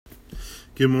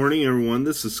Good morning, everyone.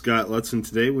 This is Scott Lutz, and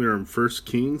today we are in 1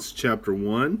 Kings chapter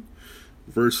 1,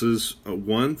 verses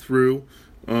 1 through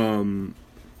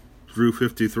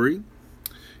 53.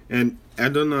 And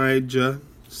Adonijah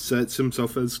sets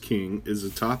himself as king is a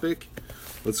topic.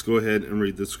 Let's go ahead and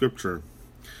read the scripture.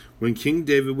 When King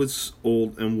David was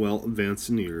old and well advanced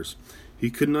in years, he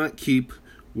could not keep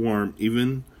warm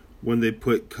even when they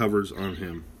put covers on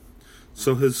him.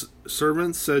 So his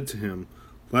servants said to him,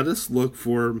 "Let us look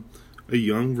for a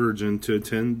young virgin to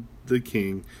attend the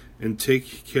king and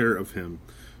take care of him.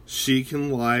 She can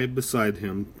lie beside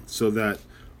him so that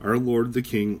our lord the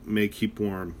king may keep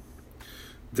warm."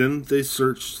 Then they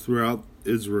searched throughout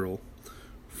Israel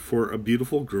for a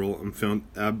beautiful girl and found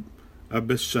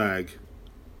Abishag,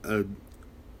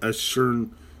 a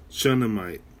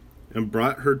Shunammite, and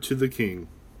brought her to the king.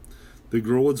 The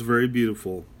girl was very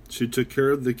beautiful. She took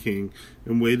care of the king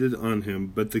and waited on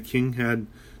him, but the king had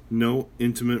no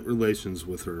intimate relations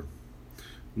with her.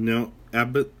 Now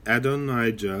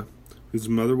Adonijah, whose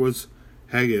mother was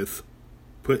Haggith,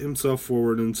 put himself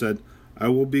forward and said, "I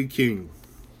will be king."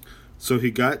 So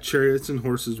he got chariots and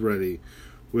horses ready,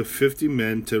 with 50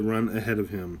 men to run ahead of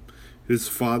him. His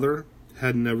father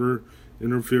had never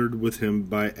interfered with him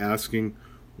by asking,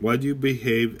 "Why do you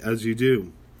behave as you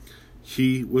do?"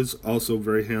 He was also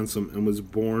very handsome and was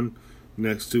born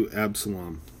next to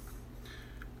Absalom.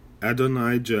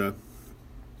 Adonijah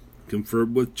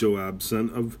conferred with Joab,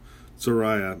 son of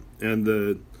Zeruiah, and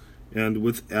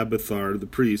with Abiathar the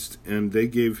priest, and they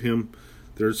gave him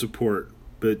their support.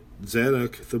 But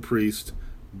Zadok the priest,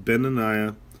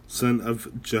 Benaiah, son of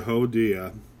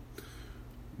Jehoiada,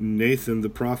 Nathan the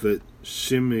prophet,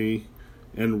 Shimei,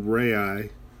 and Rai,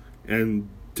 and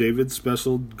David's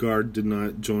special guard did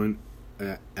not join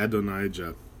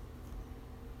Adonijah.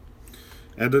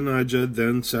 Adonijah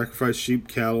then sacrificed sheep,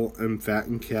 cattle, and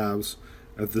fattened calves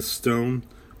at the stone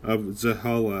of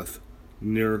Zehalath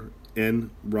near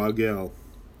En Rogel.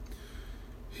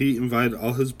 He invited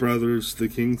all his brothers, the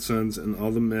king's sons, and all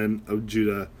the men of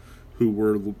Judah who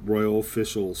were royal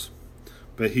officials.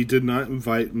 But he did not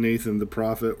invite Nathan the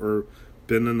prophet or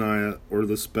Benaiah or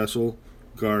the special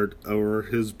guard or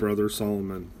his brother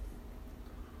Solomon.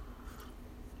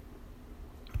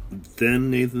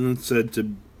 Then Nathan said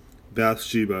to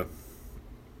Bathsheba,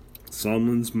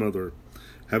 Solomon's mother,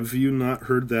 "Have you not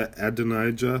heard that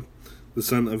Adonijah, the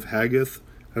son of Haggith,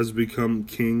 has become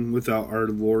king without our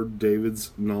Lord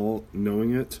David's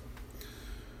knowing it?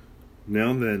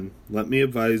 Now then, let me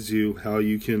advise you how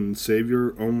you can save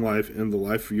your own life and the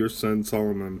life of your son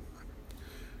Solomon.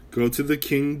 Go to the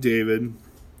king David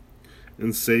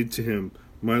and say to him,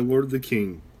 'My lord the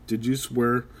king, did you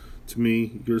swear to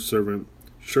me, your servant,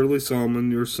 surely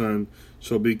Solomon your son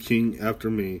shall be king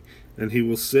after me, and he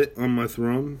will sit on my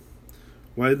throne?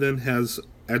 Why then has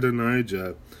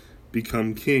Adonijah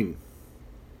become king,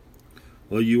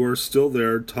 while you are still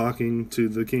there talking to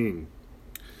the king?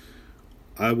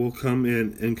 I will come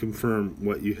in and confirm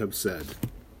what you have said.'"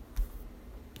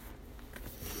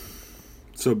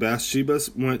 So Bathsheba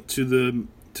went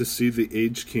to see the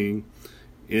aged king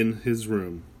in his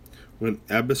room. When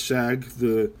Abishag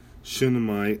the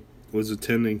Shunammite was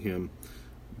attending him,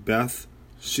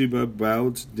 Bathsheba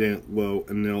bowed down low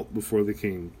and knelt before the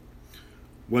king.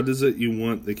 "What is it you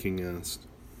want?" the king asked.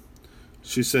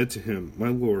 She said to him, "My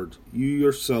lord, you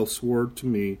yourself swore to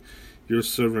me, your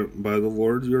servant, by the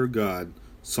Lord your God,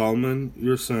 Solomon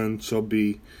your son shall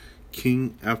be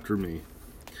king after me,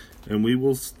 and he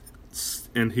will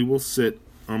sit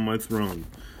on my throne.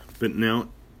 But now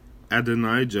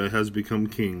Adonijah has become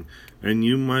king, and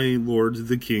you, my lord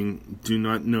the king, do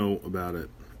not know about it.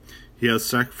 He has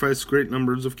sacrificed great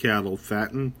numbers of cattle,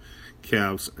 fattened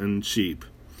calves, and sheep,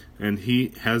 and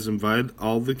he has invited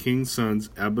all the king's sons,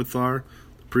 Abiathar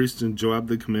the priest and Joab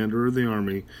the commander of the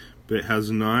army, but has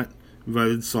not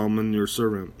invited Solomon your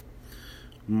servant.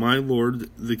 My lord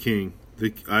the king,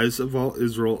 the eyes of all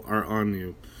Israel are on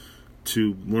you,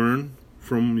 to learn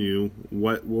from you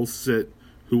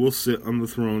who will sit on the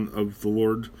throne of the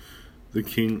Lord the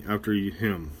king after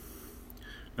him.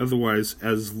 Otherwise,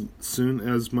 as soon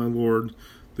as my lord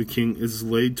the king is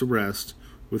laid to rest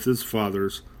with his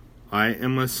fathers, I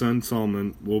and my son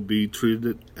Solomon will be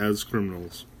treated as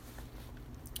criminals."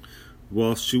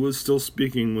 While she was still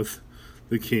speaking with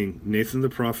the king, Nathan the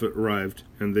prophet arrived,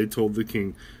 and they told the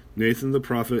king, "Nathan the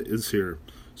prophet is here."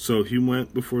 So he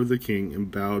went before the king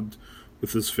and bowed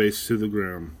with his face to the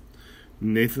ground.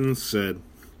 Nathan said,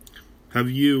 "Have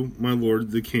you, my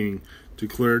lord the king,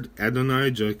 declared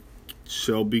Adonijah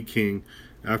shall be king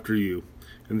after you,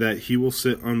 and that he will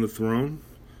sit on the throne?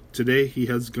 Today he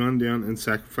has gone down and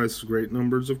sacrificed great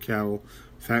numbers of cattle,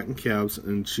 fattened calves,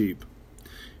 and sheep.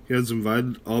 He has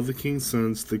invited all the king's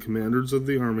sons, the commanders of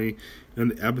the army,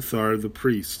 and Abiathar the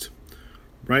priest.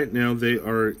 Right now they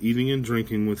are eating and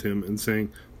drinking with him and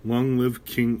saying, Long live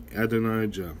King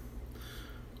Adonijah.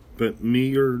 But me,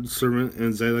 your servant,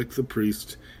 and Zadok the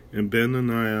priest, and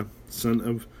Benaniah, son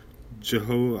of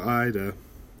Jehoiada,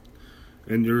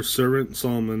 and your servant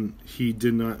Solomon, he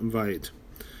did not invite.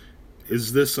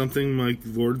 Is this something my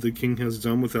lord the king has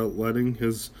done without letting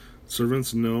his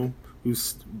servants know who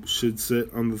should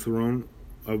sit on the throne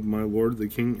of my lord the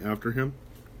king after him?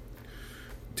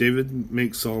 David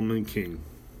makes Solomon king.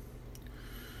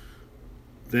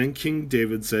 Then King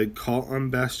David said, Call on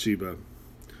Bathsheba.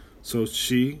 So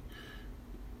she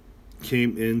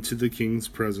came into the king's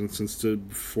presence and stood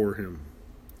before him.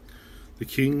 The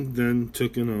king then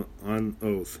took an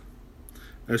oath.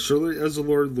 As surely as the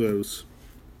Lord lives,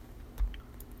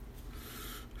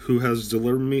 who has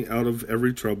delivered me out of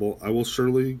every trouble, I will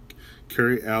surely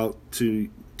carry out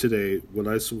today what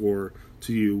I swore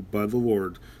to you by the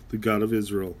Lord, the God of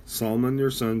Israel. Solomon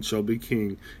your son shall be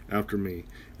king after me,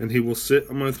 and he will sit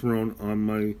on my throne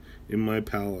in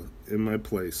my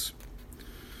place.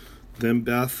 Then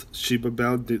Bathsheba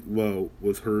bowed low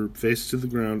with her face to the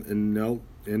ground and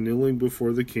kneeling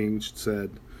before the king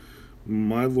said,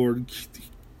 My lord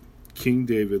King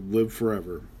David, live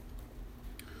forever.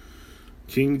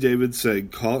 King David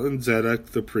said, Call in Zadok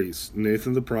the priest,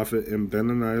 Nathan the prophet, and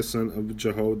Benaniah son of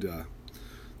Jehoiada.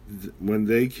 When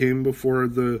they came before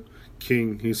the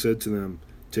king, he said to them,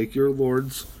 Take your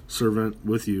lord's servant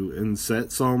with you, and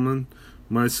set Solomon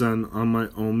my son on my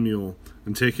own mule,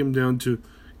 and take him down to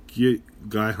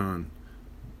Gihon.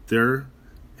 There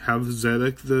have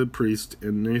Zadok the priest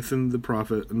and Nathan the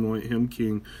prophet anoint him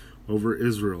king over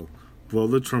Israel. Blow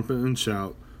the trumpet and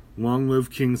shout, Long live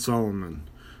King Solomon.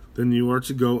 Then you are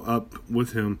to go up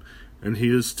with him, and he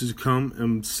is to come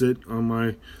and sit on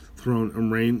my throne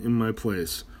and reign in my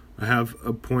place. I have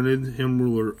appointed him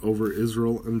ruler over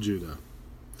Israel and Judah.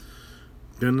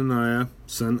 Benaniah,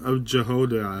 son of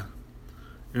Jehoiada,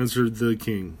 answered the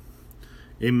king,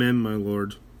 Amen, my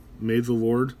lord. May the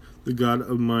Lord, the God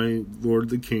of my lord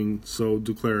the king, so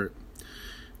declare it.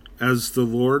 As the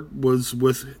Lord was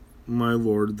with my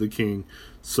lord the king,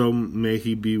 so may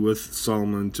he be with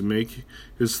Solomon to make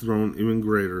his throne even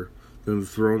greater than the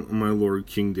throne of my lord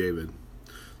King David.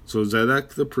 So Zadok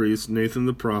the priest, Nathan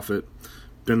the prophet,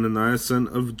 Benaniah son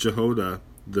of Jehoiada,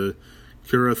 the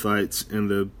Kerethites and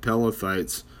the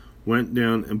Pelethites went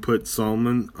down and put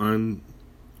Solomon on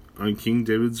King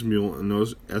David's mule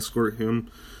and escort him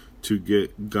to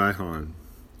Gihon.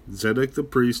 Zadok the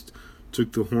priest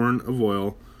took the horn of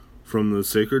oil from the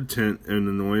sacred tent and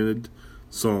anointed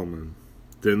Solomon.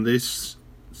 Then they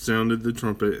sounded the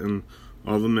trumpet, and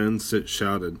all the men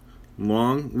shouted,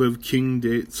 Long live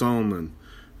King Solomon!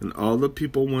 And all the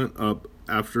people went up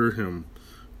after him,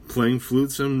 playing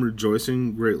flutes and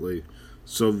rejoicing greatly,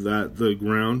 so that the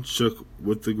ground shook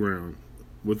with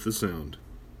the sound.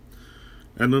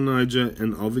 Adonijah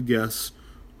and all the guests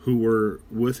who were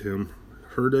with him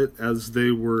heard it as they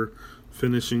were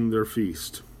finishing their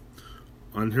feast.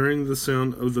 On hearing the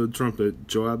sound of the trumpet,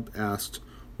 Joab asked,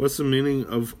 What's the meaning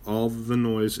of all the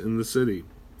noise in the city?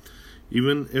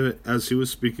 Even as he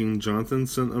was speaking, Jonathan,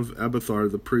 son of Abiathar,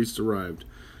 the priest, arrived.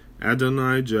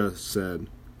 Adonijah said,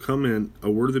 Come in,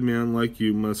 a worthy man like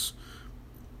you must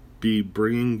be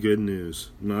bringing good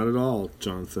news. Not at all,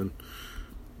 Jonathan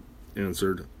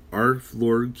answered. Our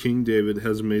Lord King David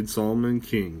has made Solomon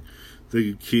king.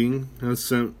 The king has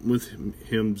sent with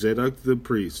him Zadok the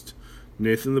priest,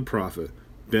 Nathan the prophet,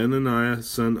 Benaniah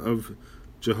son of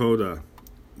Jehoiada,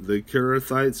 the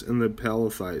Kerethites and the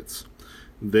Pelethites.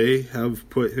 They have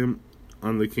put him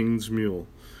on the king's mule,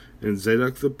 and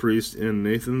Zadok the priest and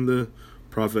Nathan the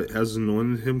prophet has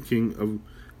anointed him king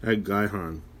at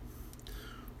Gihon.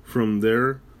 From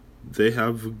there they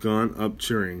have gone up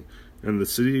cheering, and the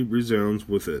city resounds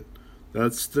with it.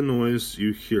 That's the noise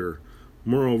you hear.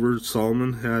 Moreover,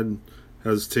 Solomon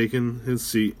has taken his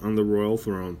seat on the royal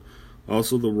throne.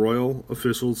 Also, the royal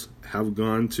officials have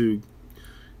gone to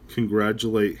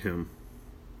congratulate him.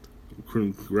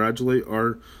 Congratulate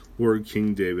our Lord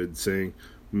King David, saying,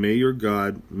 May your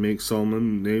God make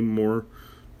Solomon's name more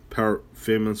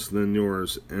famous than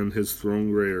yours, and his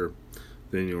throne greater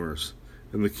than yours.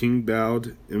 And the king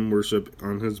bowed in worship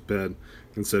on his bed,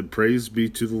 and said, Praise be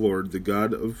to the Lord, the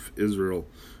God of Israel,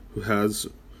 who has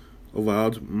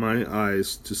allowed my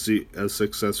eyes to see a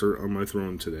successor on my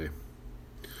throne today.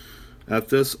 At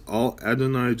this, all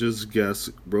Adonijah's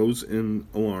guests rose in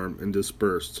alarm and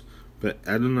dispersed. But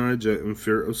Adonijah, in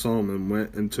fear of Solomon,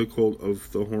 went and took hold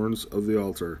of the horns of the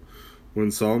altar.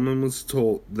 Solomon was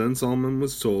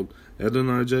told,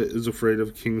 Adonijah is afraid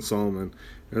of King Solomon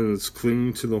and is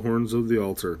clinging to the horns of the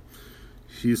altar.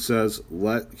 He says,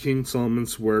 "Let King Solomon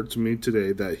swear to me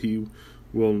today that he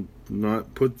will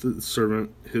not put his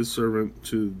servant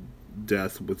to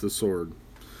death with the sword."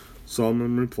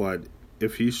 Solomon replied,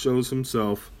 "If he shows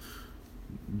himself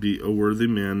be a worthy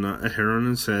man, not a hair on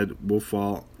his head will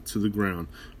fall to the ground.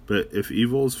 But if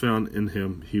evil is found in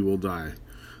him, he will die."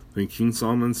 Then King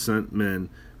Solomon sent men,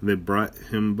 and they brought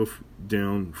him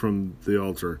down from the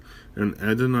altar. And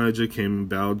Adonijah came and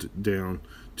bowed down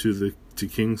to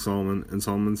King Solomon, and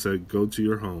Solomon said, "Go to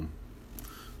your home."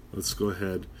 Let's go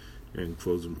ahead and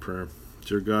close in prayer.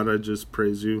 Dear God, I just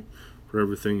praise you for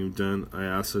everything you've done. I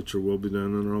ask that your will be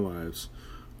done in our lives.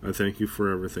 I thank you for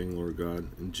everything, Lord God.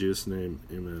 In Jesus' name,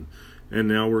 amen. And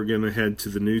now we're going to head to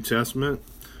the New Testament.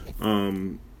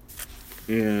 And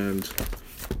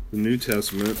the New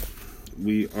Testament,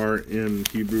 we are in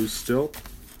Hebrews still.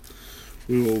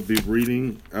 We will be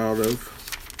reading out of,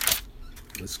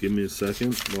 let's give me a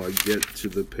second while I get to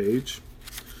the page.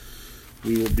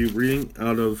 We will be reading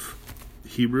out of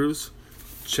Hebrews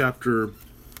chapter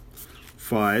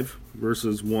 5,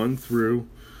 verses 1 through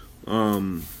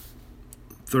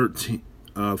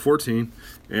 14,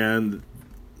 and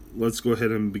let's go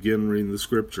ahead and begin reading the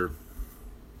scripture.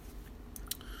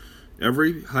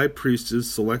 Every high priest is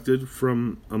selected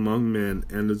from among men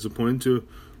and is appointed to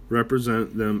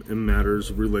represent them in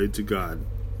matters related to God,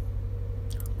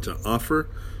 to offer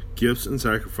gifts and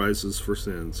sacrifices for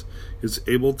sins. He is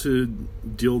able to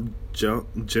deal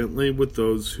gently with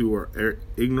those who are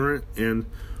ignorant and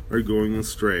are going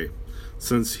astray.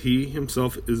 Since he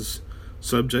himself is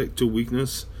subject to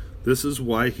weakness, this is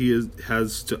why he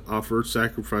has to offer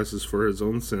sacrifices for his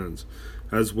own sins,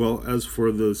 as well as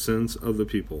for the sins of the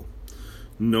people.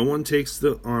 No one takes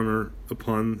the honor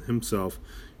upon himself.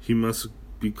 He must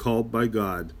be called by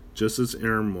God, just as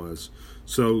Aaron was.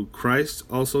 So Christ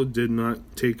also did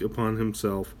not take upon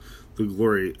himself the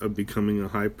glory of becoming a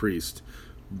high priest.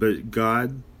 But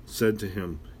God said to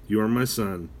him, "You are my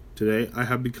son. Today I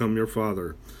have become your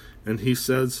father." And he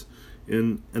says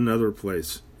in another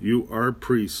place, "You are a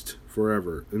priest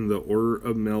forever, in the order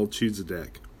of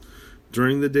Melchizedek."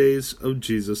 During the days of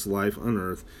Jesus' life on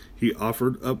earth, he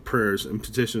offered up prayers and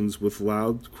petitions with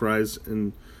loud cries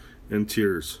and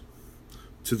tears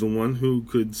to the one who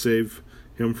could save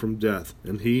him from death,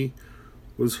 and he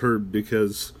was heard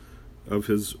because of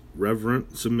his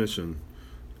reverent submission.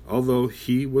 Although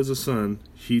he was a son,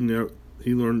 he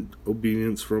learned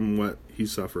obedience from what he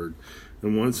suffered,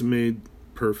 and once made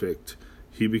perfect,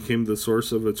 he became the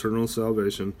source of eternal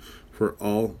salvation for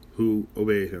all who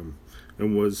obey him,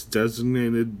 and was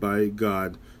designated by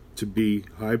God to be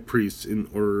high priest in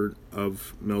order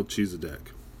of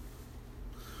Melchizedek.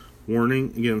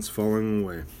 Warning against falling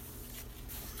away.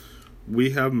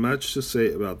 We have much to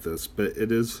say about this, but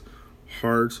it is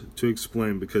hard to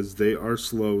explain because they are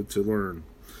slow to learn.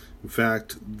 In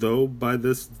fact, though by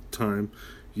this time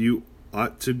you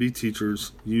ought to be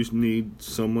teachers, you need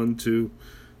someone to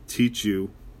teach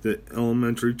you the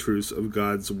elementary truths of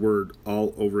God's Word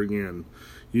all over again.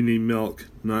 You need milk,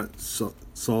 not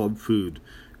solid food.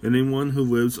 Anyone who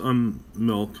lives on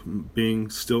milk, being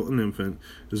still an infant,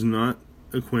 is not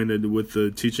acquainted with the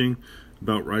teaching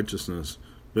about righteousness.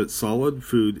 But solid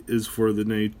food is for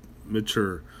the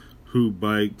mature, who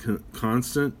by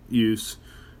constant use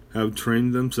have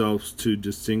trained themselves to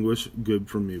distinguish good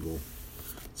from evil.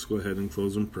 Let's go ahead and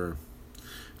close in prayer.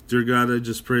 Dear God, I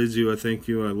just praise you. I thank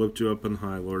you. I lift you up on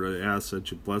high, Lord. I ask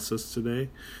that you bless us today,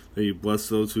 that you bless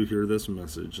those who hear this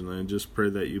message. And I just pray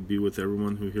that you be with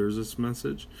everyone who hears this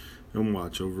message and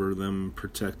watch over them,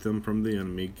 protect them from the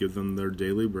enemy, give them their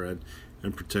daily bread,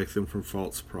 and protect them from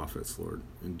false prophets, Lord.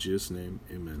 In Jesus' name,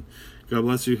 amen. God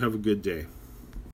bless you. Have a good day.